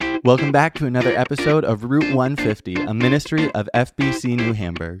Welcome back to another episode of Route 150, a ministry of FBC New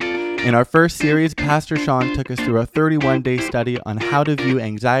Hamburg. In our first series, Pastor Sean took us through a 31-day study on how to view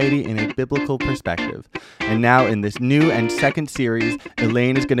anxiety in a biblical perspective. And now in this new and second series,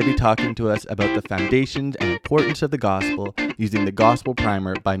 Elaine is going to be talking to us about the foundations and importance of the gospel using the Gospel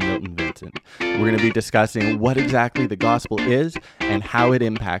Primer by Milton Vincent. We're going to be discussing what exactly the gospel is and how it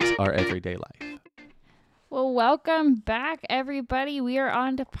impacts our everyday life. Well, welcome back, everybody. We are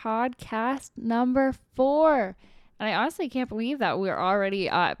on to podcast number 4. And I honestly can't believe that we're already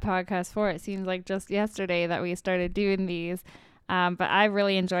at podcast 4. It seems like just yesterday that we started doing these. But I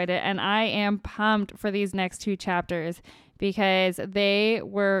really enjoyed it. And I am pumped for these next 2 chapters because they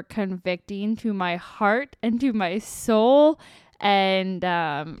were convicting to my heart and to my soul. And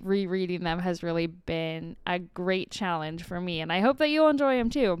rereading them has really been a great challenge for me. And I hope that you'll enjoy them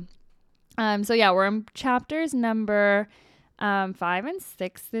too. We're in chapters number 5 and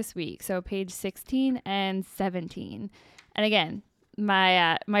 6 this week. So page 16 and 17. And again,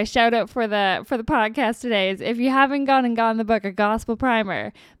 my shout out for the podcast today is if you haven't gone and gotten the book, A Gospel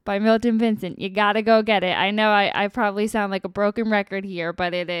Primer by Milton Vincent, you got to go get it. I know I probably sound like a broken record here,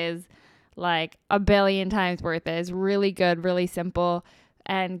 but it is like a billion times worth it. It's really good, really simple,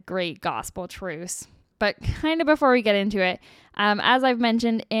 and great gospel truths. But kind of before we get into it, as I've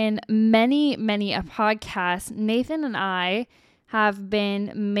mentioned in many a podcast, Nathan and I have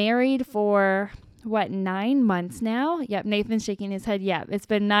been married for, 9 months now? Yep, Nathan's shaking his head. Yep, it's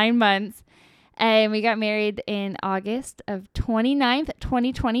been 9 months. And we got married in August of 29th,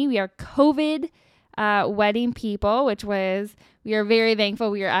 2020. We are COVID wedding people, we are very thankful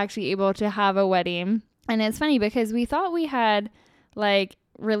we were actually able to have a wedding. And it's funny because we thought we had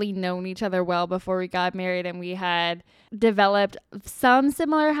really known each other well before we got married and we had developed some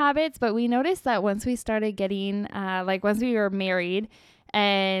similar habits, but we noticed that once we started getting once we were married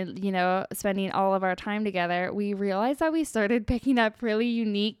and spending all of our time together, we realized that we started picking up really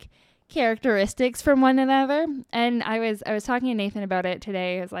unique characteristics from one another. And I was talking to Nathan about it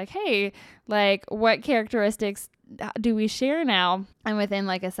today. I was like, hey, what characteristics do we share now? And within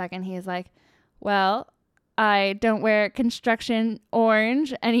a second he's like, well, I don't wear construction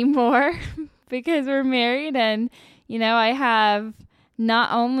orange anymore because we're married. And, I have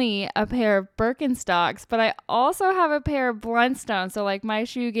not only a pair of Birkenstocks, but I also have a pair of Blundstones. So my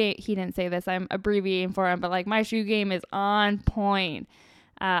shoe game, he didn't say this, I'm abbreviating for him, but my shoe game is on point.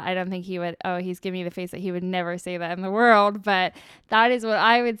 I don't think he would, he's giving me the face that he would never say that in the world, but that is what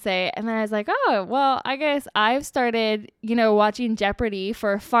I would say. And then I was like, oh, well, I guess I've started, watching Jeopardy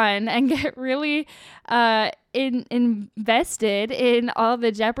for fun and get really invested in all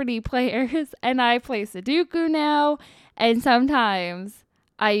the Jeopardy players. And I play Sudoku now. And sometimes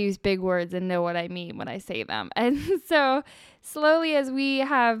I use big words and know what I mean when I say them. And so slowly as we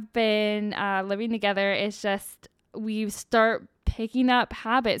have been living together, it's just we start picking up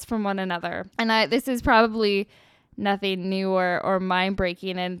habits from one another. And this is probably nothing new or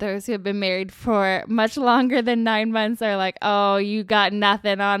mind-breaking. And those who have been married for much longer than 9 months are like, oh, you got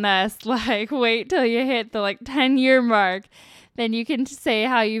nothing on us. Wait till you hit the 10-year mark. Then you can say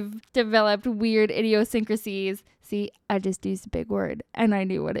how you've developed weird idiosyncrasies. See, I just used a big word and I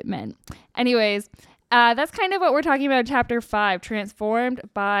knew what it meant. Anyways, that's kind of what we're talking about in chapter 5, Transformed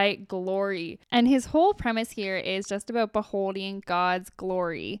by Glory. And his whole premise here is just about beholding God's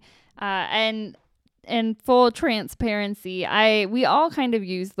glory. And in full transparency, we all kind of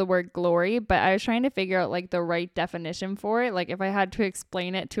use the word glory, but I was trying to figure out the right definition for it. If I had to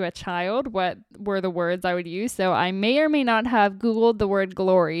explain it to a child, what were the words I would use? So I may or may not have Googled the word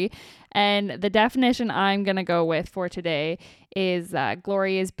glory. And the definition I'm going to go with for today is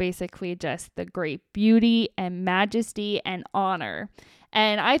glory is basically just the great beauty and majesty and honor.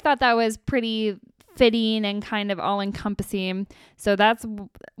 And I thought that was pretty fitting and kind of all-encompassing. So that's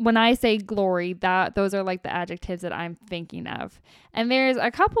when I say glory, those are the adjectives that I'm thinking of. And there's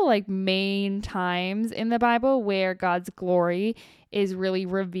a couple main times in the Bible where God's glory is really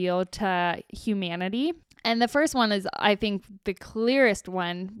revealed to humanity. And the first one is, I think the clearest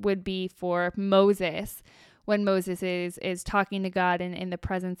one would be for Moses, when Moses is talking to God and in the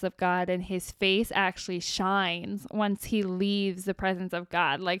presence of God, and his face actually shines once he leaves the presence of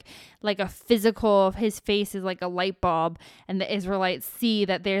God, like a physical, his face is like a light bulb, and the Israelites see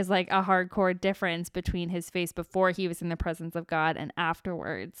that there's a hardcore difference between his face before he was in the presence of God and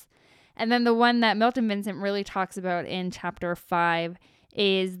afterwards. And then the one that Milton Vincent really talks about in chapter 5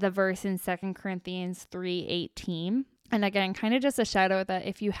 is the verse in 2 Corinthians 3:18. And again, kind of just a shout out that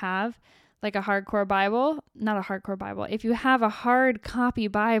if you have like a hardcore Bible, not a hardcore Bible, if you have a hard copy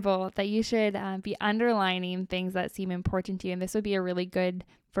Bible, that you should be underlining things that seem important to you. And this would be a really good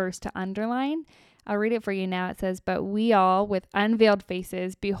verse to underline. I'll read it for you now. It says, "But we all, with unveiled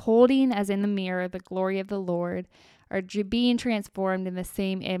faces, beholding as in the mirror the glory of the Lord, are being transformed in the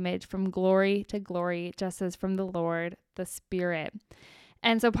same image from glory to glory, just as from the Lord, the Spirit."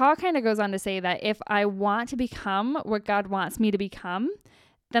 And so Paul kind of goes on to say that if I want to become what God wants me to become,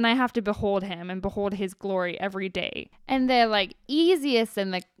 then I have to behold him and behold his glory every day. And the easiest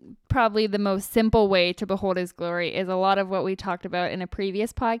and probably the most simple way to behold his glory is a lot of what we talked about in a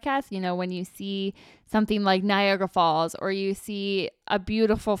previous podcast. When you see something like Niagara Falls, or you see a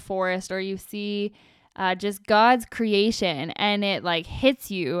beautiful forest, or you see just God's creation, and it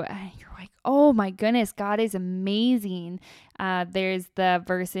hits you, and you're like, oh my goodness, God is amazing. There's the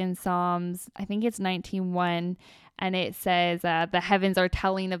verse in Psalms, I think it's 19:1, and it says, the heavens are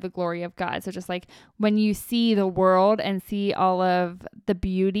telling of the glory of God. So just when you see the world and see all of the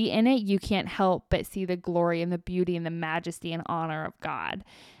beauty in it, you can't help but see the glory and the beauty and the majesty and honor of God.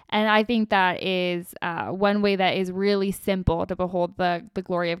 And I think that is one way that is really simple to behold the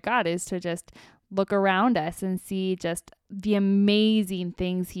glory of God, is to just look around us and see just the amazing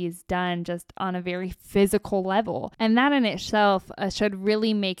things he's done just on a very physical level. And that in itself should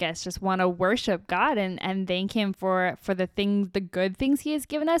really make us just want to worship God and thank him for the good things he has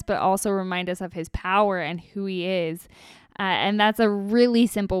given us, but also remind us of his power and who he is. And that's a really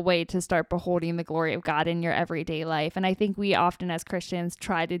simple way to start beholding the glory of God in your everyday life. And I think we often as Christians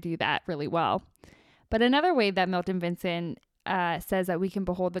try to do that really well. But another way that Milton Vincent says that we can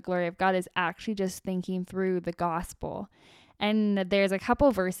behold the glory of God is actually just thinking through the gospel. And there's a couple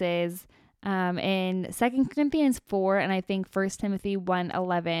verses in 2 Corinthians 4 and I think 1 Timothy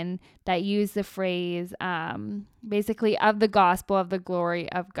 1:11 that use the phrase basically of the gospel of the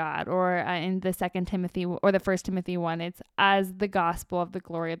glory of God, or in the 2 Timothy or the 1 Timothy 1, it's as the gospel of the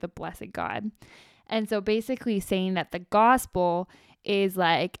glory of the blessed God. And so basically saying that the gospel is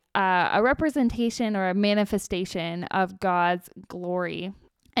like a representation or a manifestation of God's glory.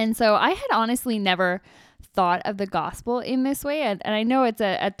 And so I had honestly never thought of the gospel in this way. And I know it's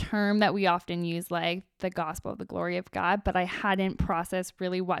a term that we often use, like the gospel of the glory of God, but I hadn't processed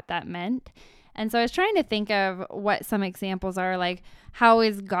really what that meant. And so I was trying to think of what some examples are, like how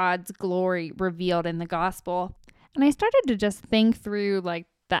is God's glory revealed in the gospel? And I started to just think through like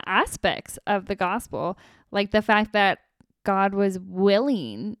the aspects of the gospel, like the fact that God was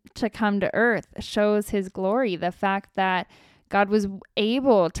willing to come to earth shows his glory. The fact that God was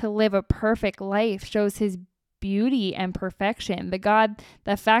able to live a perfect life shows his beauty and perfection.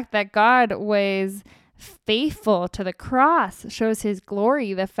 The fact that God was faithful to the cross shows his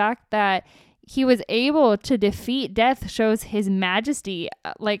glory. The fact that he was able to defeat death shows his majesty,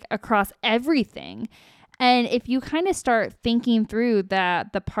 like across everything. And if you kind of start thinking through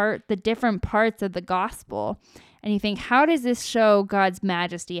the different parts of the gospel, and you think, how does this show God's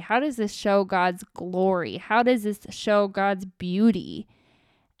majesty? How does this show God's glory? How does this show God's beauty?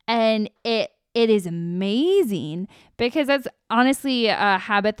 And it is amazing, because that's honestly a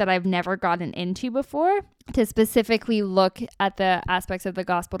habit that I've never gotten into before, to specifically look at the aspects of the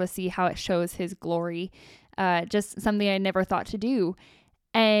gospel to see how it shows his glory. Just something I never thought to do.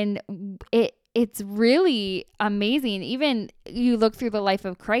 And it's really amazing. Even you look through the life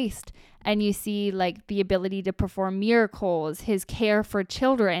of Christ and you see like the ability to perform miracles, his care for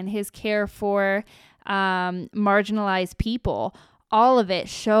children, his care for marginalized people. All of it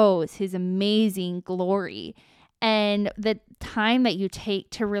shows his amazing glory. And the time that you take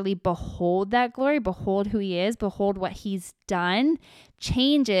to really behold that glory, behold who he is, behold what he's done,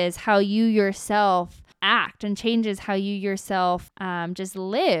 changes how you yourself act and changes how you yourself just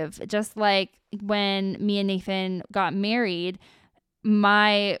live. Just like when me and Nathan got married,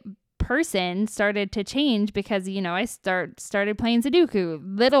 my person started to change because, I started playing Sudoku,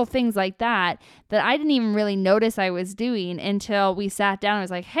 little things like that I didn't even really notice I was doing until we sat down. I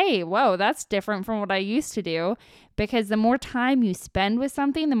was like, hey, whoa, that's different from what I used to do. Because the more time you spend with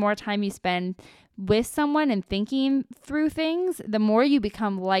something, the more time you spend with someone and thinking through things, the more you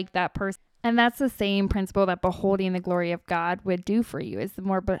become like that person. And that's the same principle that beholding the glory of God would do for you, is the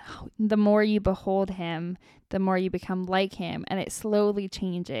more you behold him, the more you become like him, and it slowly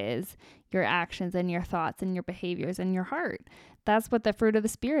changes your actions and your thoughts and your behaviors and your heart. That's what the fruit of the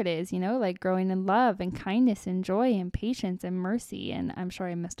Spirit is, like growing in love and kindness and joy and patience and mercy. And I'm sure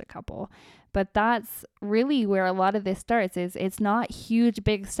I missed a couple, but that's really where a lot of this starts. Is it's not huge,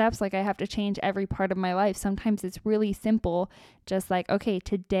 big steps like I have to change every part of my life. Sometimes it's really simple, just like, okay,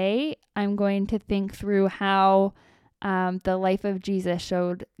 today I'm going to think through how the life of Jesus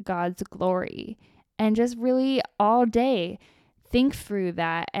showed God's glory. And just really all day, think through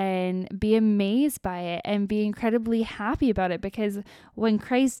that and be amazed by it and be incredibly happy about it, because when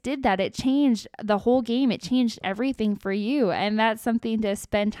Christ did that, it changed the whole game. It changed everything for you. And that's something to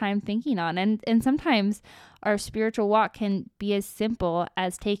spend time thinking on. And sometimes our spiritual walk can be as simple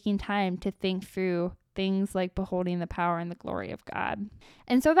as taking time to think through things like beholding the power and the glory of God.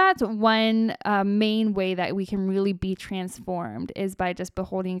 And so that's one main way that we can really be transformed, is by just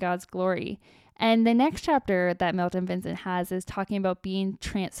beholding God's glory. And the next chapter that Milton Vincent has is talking about being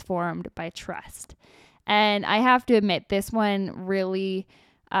transformed by trust. And I have to admit, this one really,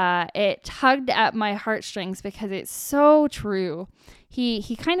 it tugged at my heartstrings because it's so true.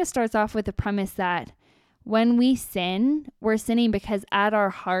 He kind of starts off with the premise that when we sin, we're sinning because at our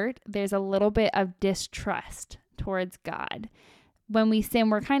heart, there's a little bit of distrust towards God. When we sin,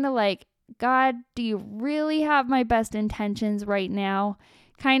 we're kind of like, God, do you really have my best intentions right now?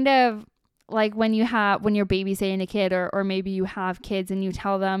 Kind of like when you're babysitting a kid, or maybe you have kids and you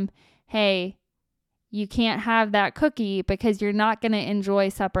tell them, hey, you can't have that cookie because you're not going to enjoy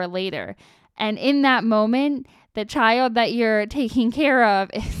supper later. And in that moment, the child that you're taking care of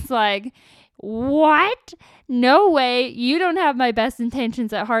is like, what? No way. You don't have my best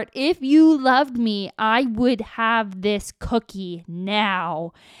intentions at heart. If you loved me, I would have this cookie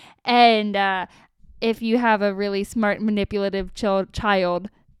now. And if you have a really smart, manipulative child,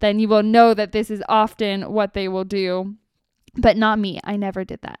 then you will know that this is often what they will do. But not me. I never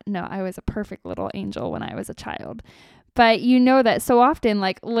did that. No, I was a perfect little angel when I was a child. But you know that so often,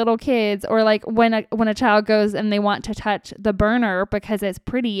 like little kids, or like when a child goes and they want to touch the burner because it's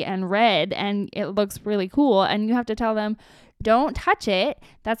pretty and red and it looks really cool, and you have to tell them, don't touch it.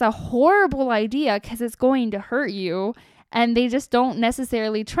 That's a horrible idea because it's going to hurt you. And they just don't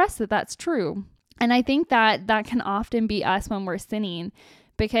necessarily trust that that's true. And I think that can often be us when we're sinning,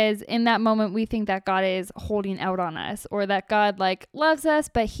 because in that moment we think that God is holding out on us, or that God like loves us,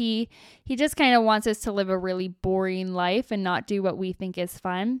 but he just kind of wants us to live a really boring life and not do what we think is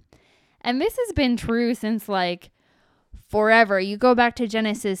fun. And this has been true since like forever. You go back to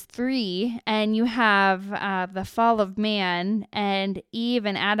Genesis 3 and you have the fall of man, and Eve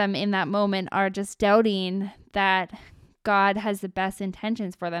and Adam in that moment are just doubting that God has the best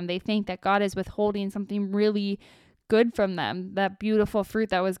intentions for them. They think that God is withholding something really good from them, that beautiful fruit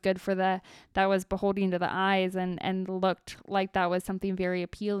that was good for that was beholding to the eyes and looked like that was something very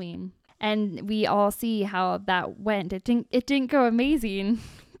appealing. And we all see how that went. It didn't go amazing.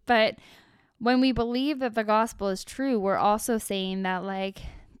 But when we believe that the gospel is true, we're also saying that like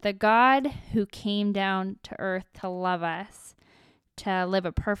the God who came down to earth to love us, to live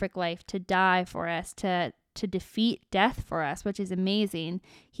a perfect life, to die for us, to defeat death for us, which is amazing.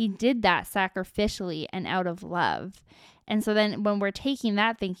 He did that sacrificially and out of love. And so then when we're taking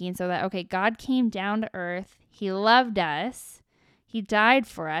that thinking, so that, okay, God came down to earth, he loved us, he died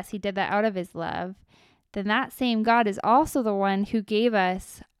for us, he did that out of his love, then that same God is also the one who gave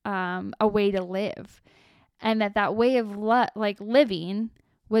us a way to live. And that way of living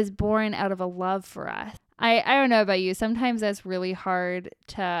was born out of a love for us. I don't know about you. Sometimes that's really hard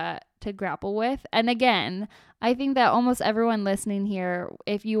to grapple with. And again, I think that almost everyone listening here,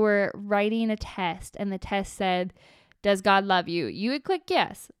 if you were writing a test and the test said, does God love you? You would click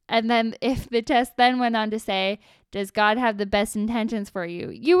yes. And then if the test then went on to say, does God have the best intentions for you?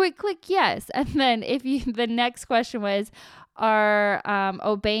 You would click yes. And then if the next question was, are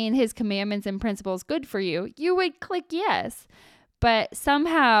obeying his commandments and principles good for you? You would click yes. But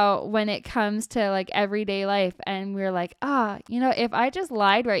somehow when it comes to like everyday life and we're like, if I just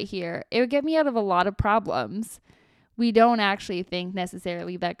lied right here, it would get me out of a lot of problems. We don't actually think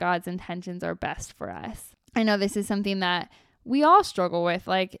necessarily that God's intentions are best for us. I know this is something that we all struggle with.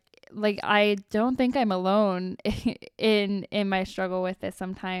 Like I don't think I'm alone in my struggle with this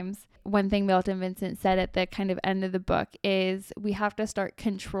sometimes. One thing Milton Vincent said at the kind of end of the book is we have to start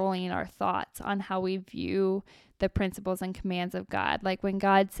controlling our thoughts on how we view the principles and commands of God. Like when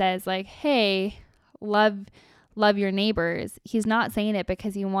God says like, hey, love your neighbors, he's not saying it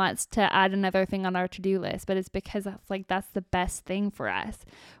because he wants to add another thing on our to-do list, but it's because that's the best thing for us.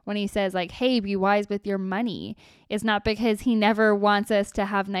 When he says like, hey, be wise with your money, it's not because he never wants us to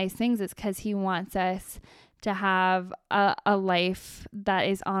have nice things. It's because he wants us to have a life that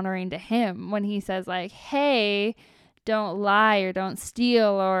is honoring to him. When he says like, hey, don't lie or don't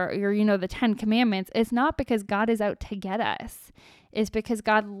steal or the 10 commandments, it's not because God is out to get us. It's because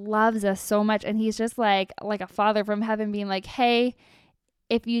God loves us so much. And he's just like a father from heaven being like, hey,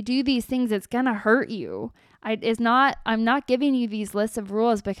 if you do these things, it's going to hurt you. I'm not giving you these lists of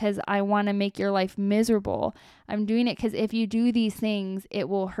rules because I want to make your life miserable. I'm doing it because if you do these things, it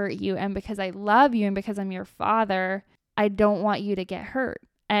will hurt you. And because I love you and because I'm your father, I don't want you to get hurt.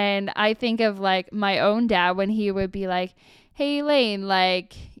 And I think of like my own dad when he would be like, hey, Elaine,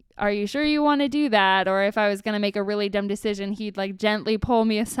 like, are you sure you want to do that? Or if I was going to make a really dumb decision, he'd like gently pull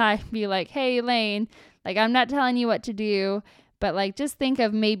me aside and be like, hey, Elaine, like, I'm not telling you what to do, but like, just think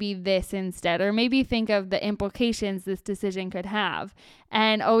of maybe this instead, or maybe think of the implications this decision could have,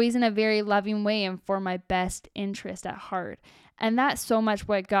 and always in a very loving way and for my best interest at heart. And that's so much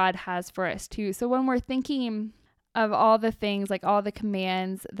what God has for us too. So when we're thinking of all the things, like all the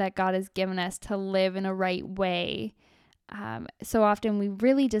commands that God has given us to live in a right way, so often we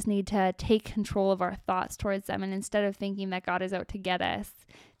really just need to take control of our thoughts towards them. And instead of thinking that God is out to get us,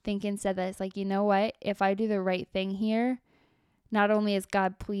 think instead that it's like, you know what, if I do the right thing here, not only is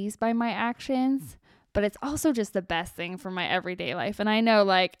God pleased by my actions, but it's also just the best thing for my everyday life. And I know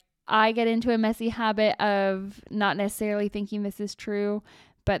like I get into a messy habit of not necessarily thinking this is true,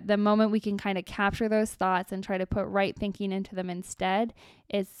 but the moment we can kind of capture those thoughts and try to put right thinking into them instead,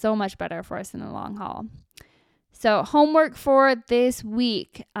 it's so much better for us in the long haul. So homework for this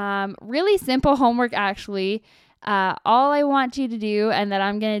week, really simple homework actually. All I want you to do, and that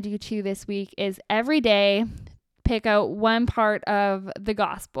I'm going to do too this week, is every day pick out one part of the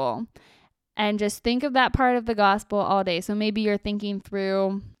gospel and just think of that part of the gospel all day. So maybe you're thinking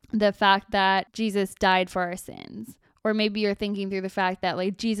through the fact that Jesus died for our sins, or maybe you're thinking through the fact that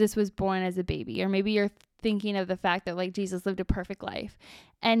like Jesus was born as a baby, or maybe you're thinking of the fact that like Jesus lived a perfect life,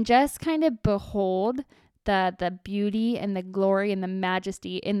 and just kind of behold the beauty and the glory and the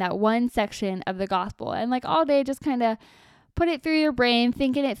majesty in that one section of the gospel. And like all day, just kind of put it through your brain,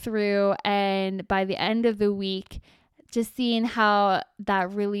 thinking it through. And by the end of the week, just seeing how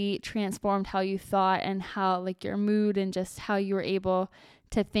that really transformed how you thought and how like your mood and just how you were able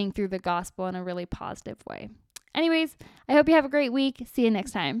to think through the gospel in a really positive way. Anyways, I hope you have a great week. See you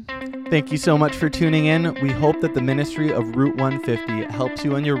next time. Thank you so much for tuning in. We hope that the ministry of Route 150 helps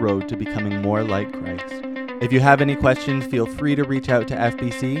you on your road to becoming more like Christ. If you have any questions, feel free to reach out to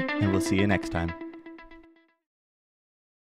FBC, and we'll see you next time.